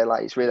to say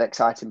like it's really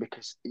exciting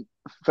because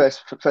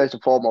first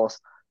and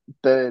foremost,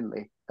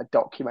 Burnley, a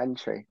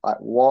documentary. Like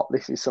what?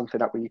 This is something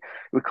that we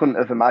couldn't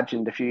have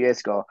imagined a few years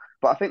ago.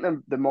 But I think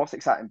the most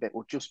exciting bit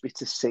will just be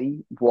to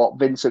see what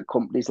Vincent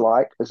Kompany's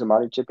like as a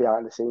manager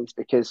behind the scenes,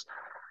 because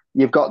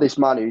you've got this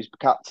man who's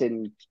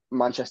captained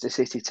Manchester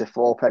City to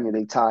 4 Premier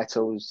League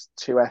titles,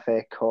 2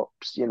 FA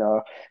Cups,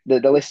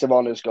 the list of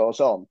honours goes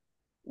on.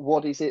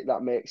 What is it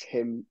that makes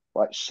him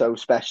like so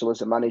special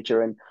as a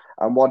manager, and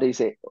what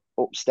is it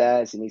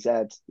upstairs in his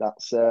head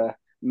that's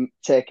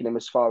taken him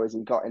as far as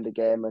he got in the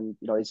game? And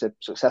he's a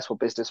successful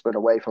businessman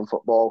away from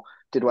football,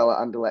 did well at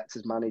Anderlecht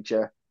as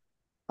manager.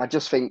 I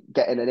just think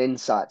getting an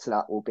insight to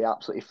that will be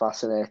absolutely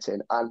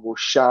fascinating and will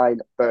shine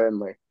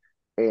Burnley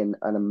in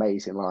an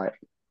amazing light.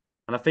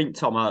 And I think,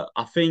 Tom,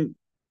 I think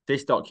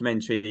this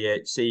documentary,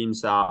 it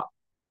seems that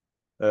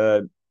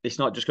it's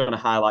not just going to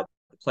highlight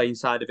the playing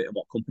side of it and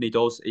what Kompany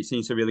does. It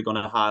seems to really going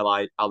to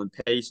highlight Alan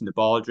Pace in the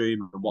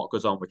boardroom and what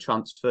goes on with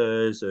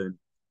transfers and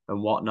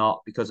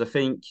whatnot. Because I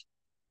think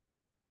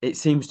it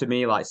seems to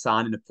me like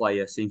signing a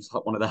player seems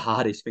like one of the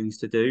hardest things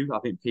to do. I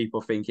think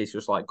people think it's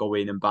just like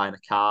going and buying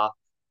a car,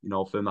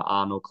 from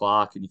Arnold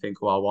Clark, and you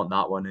think, well, I want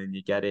that one, and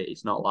you get it.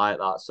 It's not like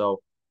that. So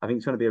I think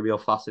it's going to be a real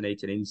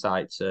fascinating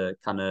insight to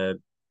kind of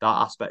that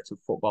aspect of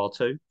football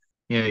too.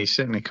 Yeah, you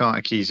certainly can't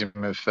accuse him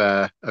of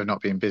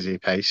not being busy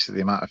at pace.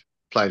 The amount of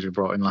players we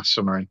brought in last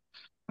summer, and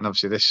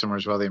obviously this summer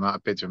as well, the amount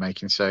of bids we're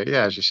making. So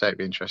yeah, as you say, it'd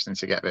be interesting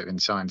to get a bit of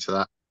insight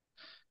into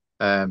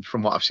that.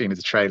 From what I've seen of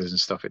the trailers and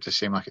stuff, it just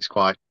seemed like it's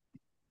quite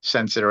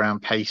centered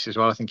around pace as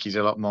well. I think he's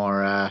a lot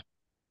more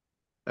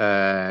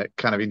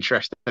kind of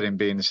interested in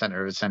being the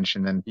center of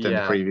attention than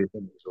the previous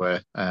ones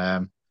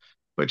were.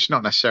 Which is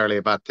not necessarily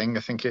a bad thing.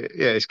 I think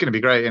it's going to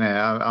be great.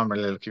 I'm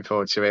really looking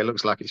forward to it. It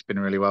looks like it's been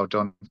really well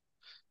done.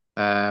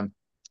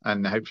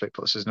 and hopefully it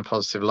puts us in a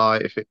positive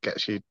light. If it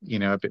gets you,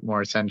 a bit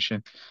more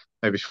attention,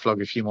 maybe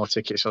flog a few more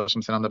tickets or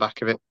something on the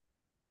back of it.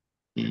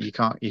 You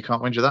can't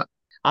win with that.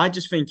 I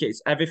just think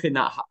it's everything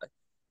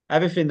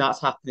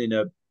that's happening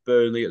at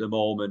Burnley at the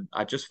moment.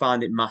 I just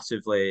find it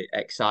massively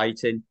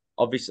exciting.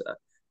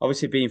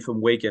 Obviously being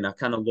from Wigan, I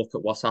kind of look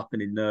at what's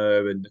happening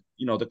there, and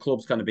the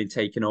club's kind of been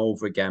taken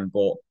over again.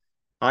 But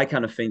I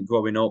kind of think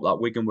growing up that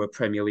Wigan were a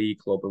Premier League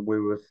club and we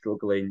were a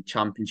struggling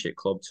Championship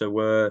club.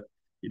 So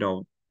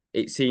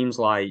it seems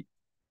like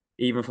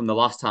even from the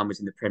last time I was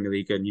in the Premier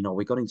League and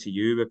we got into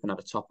Europe and had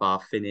a top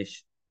half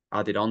finish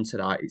added on to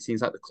that, it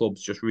seems like the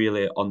club's just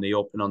really on the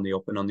up and on the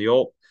up and on the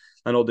up.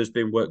 I know there's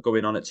been work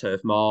going on at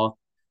Turf Moor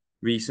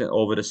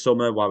over the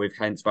summer while we've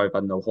had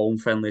no home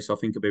friendly. So I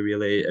think it'll be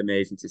really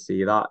amazing to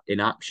see that in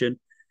action.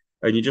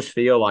 And you just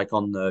feel like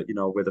on the,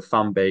 with the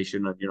fan base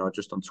and,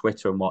 just on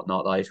Twitter and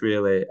whatnot,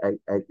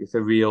 that it's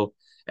a real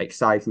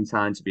exciting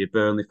time to be a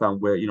Burnley fan.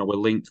 We're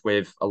linked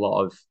with a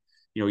lot of,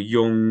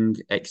 young,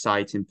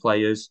 exciting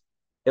players.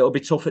 It'll be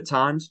tough at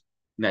times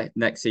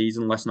next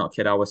season. Let's not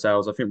kid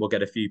ourselves. I think we'll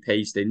get a few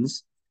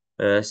pastings.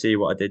 See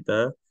what I did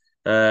there.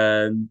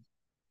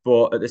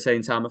 But at the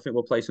same time, I think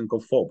we'll play some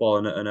good football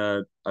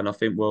and I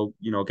think we'll,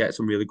 get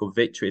some really good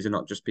victories and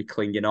not just be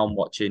clinging on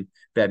watching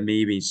Ben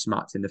Mee being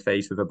smacked in the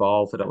face with a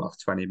ball for the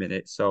last 20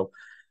 minutes. So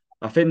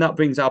I think that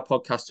brings our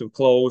podcast to a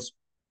close.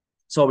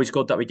 It's always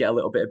good that we get a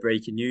little bit of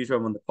breaking news when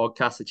we're on the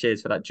podcast. So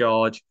cheers for that,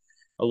 George.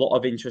 A lot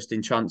of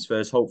interesting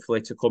transfers,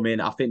 hopefully, to come in.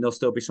 I think there'll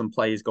still be some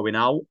players going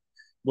out.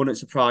 Wouldn't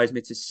surprise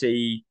me to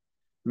see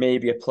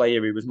maybe a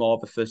player who was more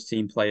of a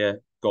first-team player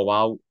go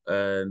out,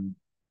 to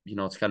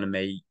kind of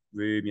make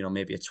room.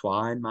 Maybe a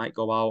Twine might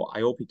go out.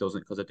 I hope he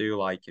doesn't because I do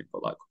like him,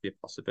 but that could be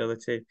a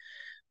possibility.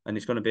 And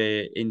it's going to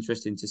be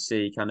interesting to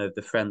see kind of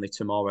the friendly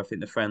tomorrow. I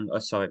think the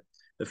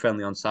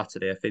friendly on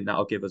Saturday. I think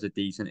that'll give us a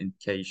decent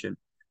indication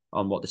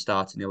on what the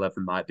starting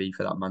 11 might be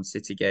for that Man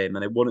City game.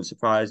 And it wouldn't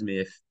surprise me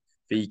if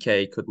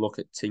VK could look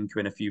at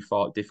tinkering a few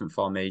different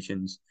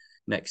formations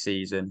next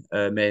season,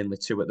 mainly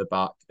 2 at the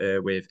back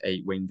with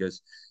 8 wingers.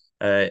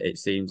 It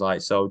seems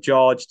like. So,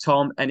 George,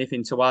 Tom,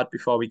 anything to add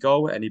before we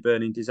go? Any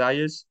burning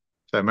desires?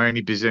 So my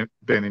only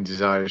burning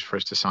desire is for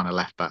us to sign a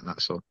left back,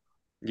 that's all.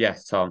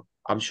 Yes, Tom.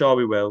 I'm sure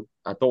we will.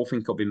 I don't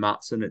think it'll be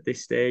Maatsen at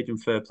this stage,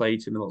 and fair play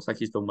to him. It looks like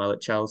he's done well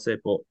at Chelsea,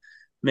 but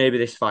maybe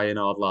this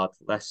Feyenoord lad,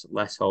 less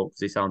hope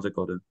because he sounds a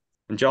good one.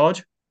 And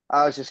George?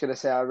 I was just going to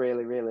say I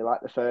really, really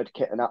like the third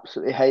kit and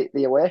absolutely hate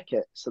the away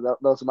kit. So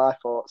those are my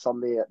thoughts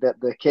on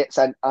the kits,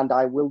 and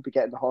I will be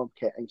getting the home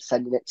kit and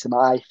sending it to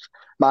my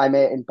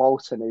mate in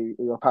Bolton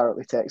who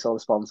apparently takes all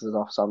the sponsors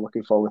off. So I'm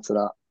looking forward to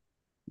that.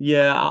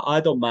 Yeah,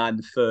 I don't mind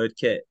the third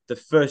kit. The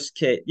first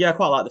kit, yeah, I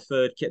quite like the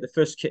third kit. The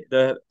first kit,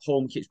 the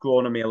home kit's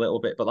grown on me a little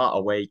bit, but that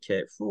away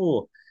kit,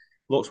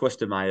 looks worse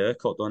than my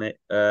haircut, doesn't it?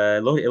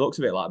 It looks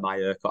a bit like my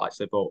haircut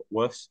actually, but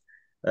worse.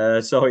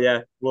 So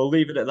yeah, we'll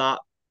leave it at that.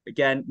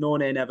 Again, No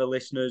Nay Never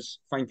listeners,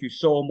 thank you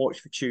so much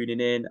for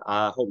tuning in.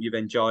 I hope you've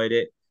enjoyed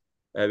it.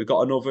 We've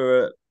got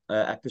another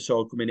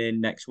episode coming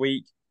in next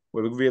week.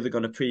 We're really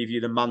going to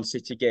preview the Man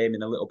City game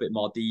in a little bit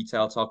more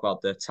detail, talk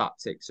about the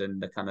tactics and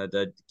the kind of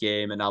the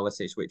game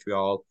analysis, which we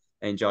all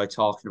enjoy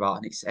talking about.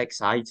 And it's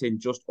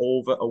exciting, just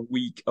over a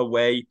week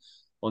away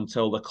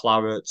until the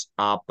Clarets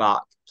are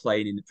back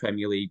playing in the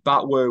Premier League,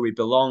 back where we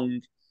belong.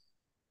 And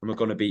we're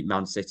going to beat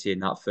Man City in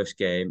that first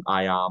game.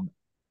 I am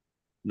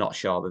not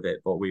sure of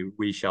it, but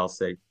we shall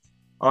see.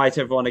 All right,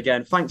 everyone,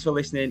 again, thanks for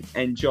listening.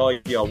 Enjoy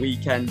your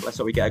weekend. Let's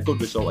hope we get a good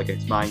result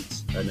against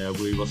Mainz. And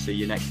we will see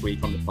you next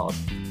week on the pod.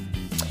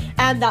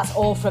 And that's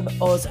all from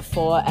us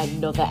for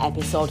another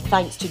episode.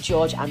 Thanks to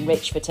George and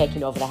Rich for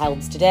taking over the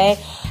helms today.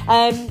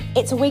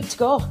 It's a week to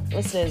go,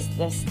 listeners.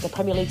 The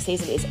Premier League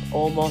season is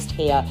almost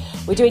here.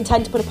 We do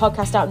intend to put a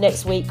podcast out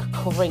next week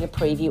covering a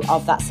preview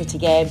of that City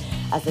game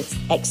as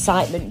the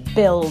excitement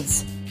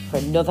builds for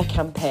another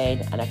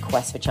campaign and a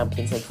quest for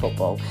Champions League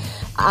football.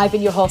 I've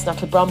been your host,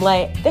 Natalie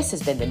Bromley. This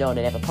has been the No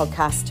Nay Never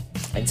podcast.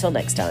 Until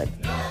next time.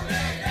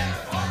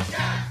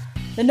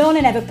 The No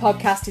Nay Never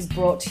podcast is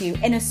brought to you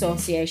in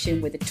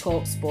association with the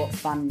TalkSport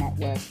Fan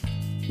Network.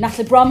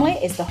 Natalie Bromley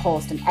is the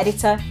host and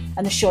editor,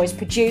 and the show is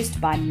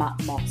produced by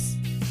Matt Moss.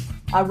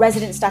 Our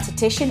resident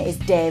statistician is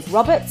Dave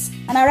Roberts,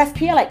 and our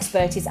FPL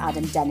expert is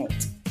Adam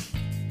Dennett.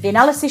 The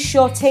analysis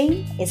show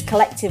team is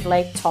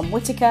collectively Tom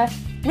Whittaker,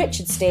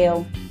 Richard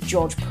Steele,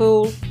 George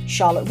Poole,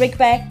 Charlotte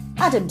Rigby,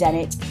 Adam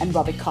Dennett and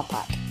Robbie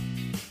Kopak.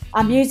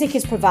 Our music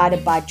is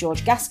provided by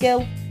George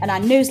Gaskill, and our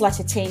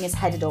newsletter team is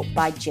headed up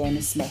by Jamie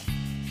Smith.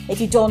 If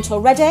you don't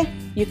already,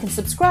 you can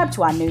subscribe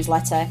to our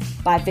newsletter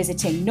by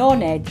visiting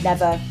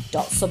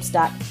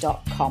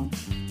nonaynever.substack.com.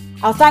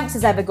 Our thanks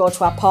as ever go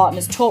to our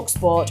partners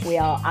TalkSport. We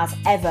are as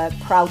ever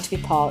proud to be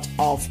part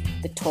of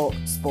the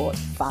TalkSport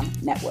Fan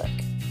Network.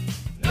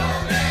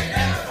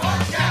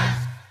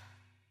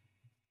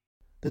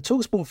 The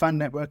TalkSport Fan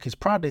Network is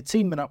proudly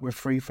teaming up with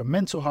Free for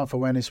Mental Health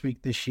Awareness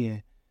Week this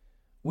year.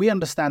 We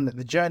understand that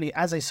the journey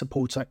as a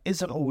supporter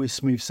isn't always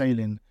smooth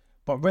sailing,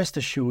 but rest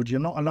assured you're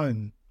not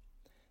alone.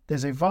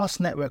 There's a vast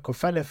network of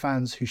fellow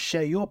fans who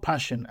share your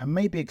passion and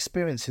may be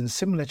experiencing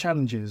similar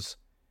challenges.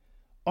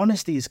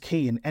 Honesty is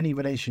key in any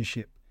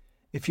relationship.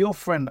 If your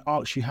friend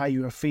asks you how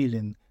you are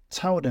feeling,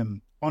 tell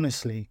them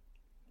honestly.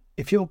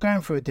 If you're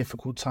going through a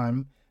difficult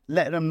time,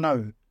 let them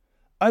know.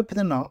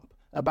 Opening up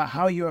about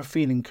how you are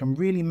feeling can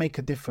really make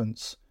a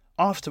difference.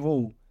 After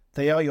all,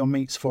 they are your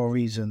mates for a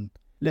reason.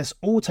 Let's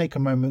all take a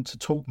moment to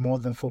talk more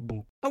than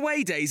football.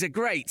 Away days are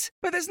great,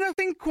 but there's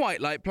nothing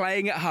quite like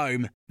playing at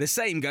home. The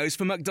same goes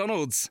for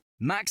McDonald's.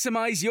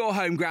 Maximise your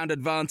home ground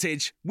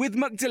advantage with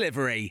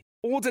McDelivery.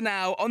 Order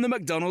now on the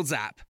McDonald's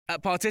app.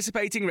 At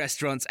participating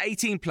restaurants,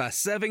 18 plus,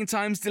 serving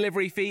times,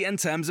 delivery fee and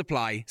terms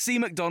apply. See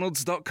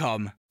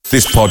mcdonalds.com.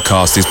 This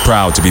podcast is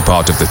proud to be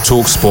part of the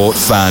TalkSport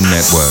Fan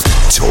Network.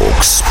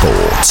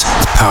 TalkSport.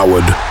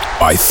 Powered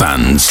by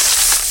fans.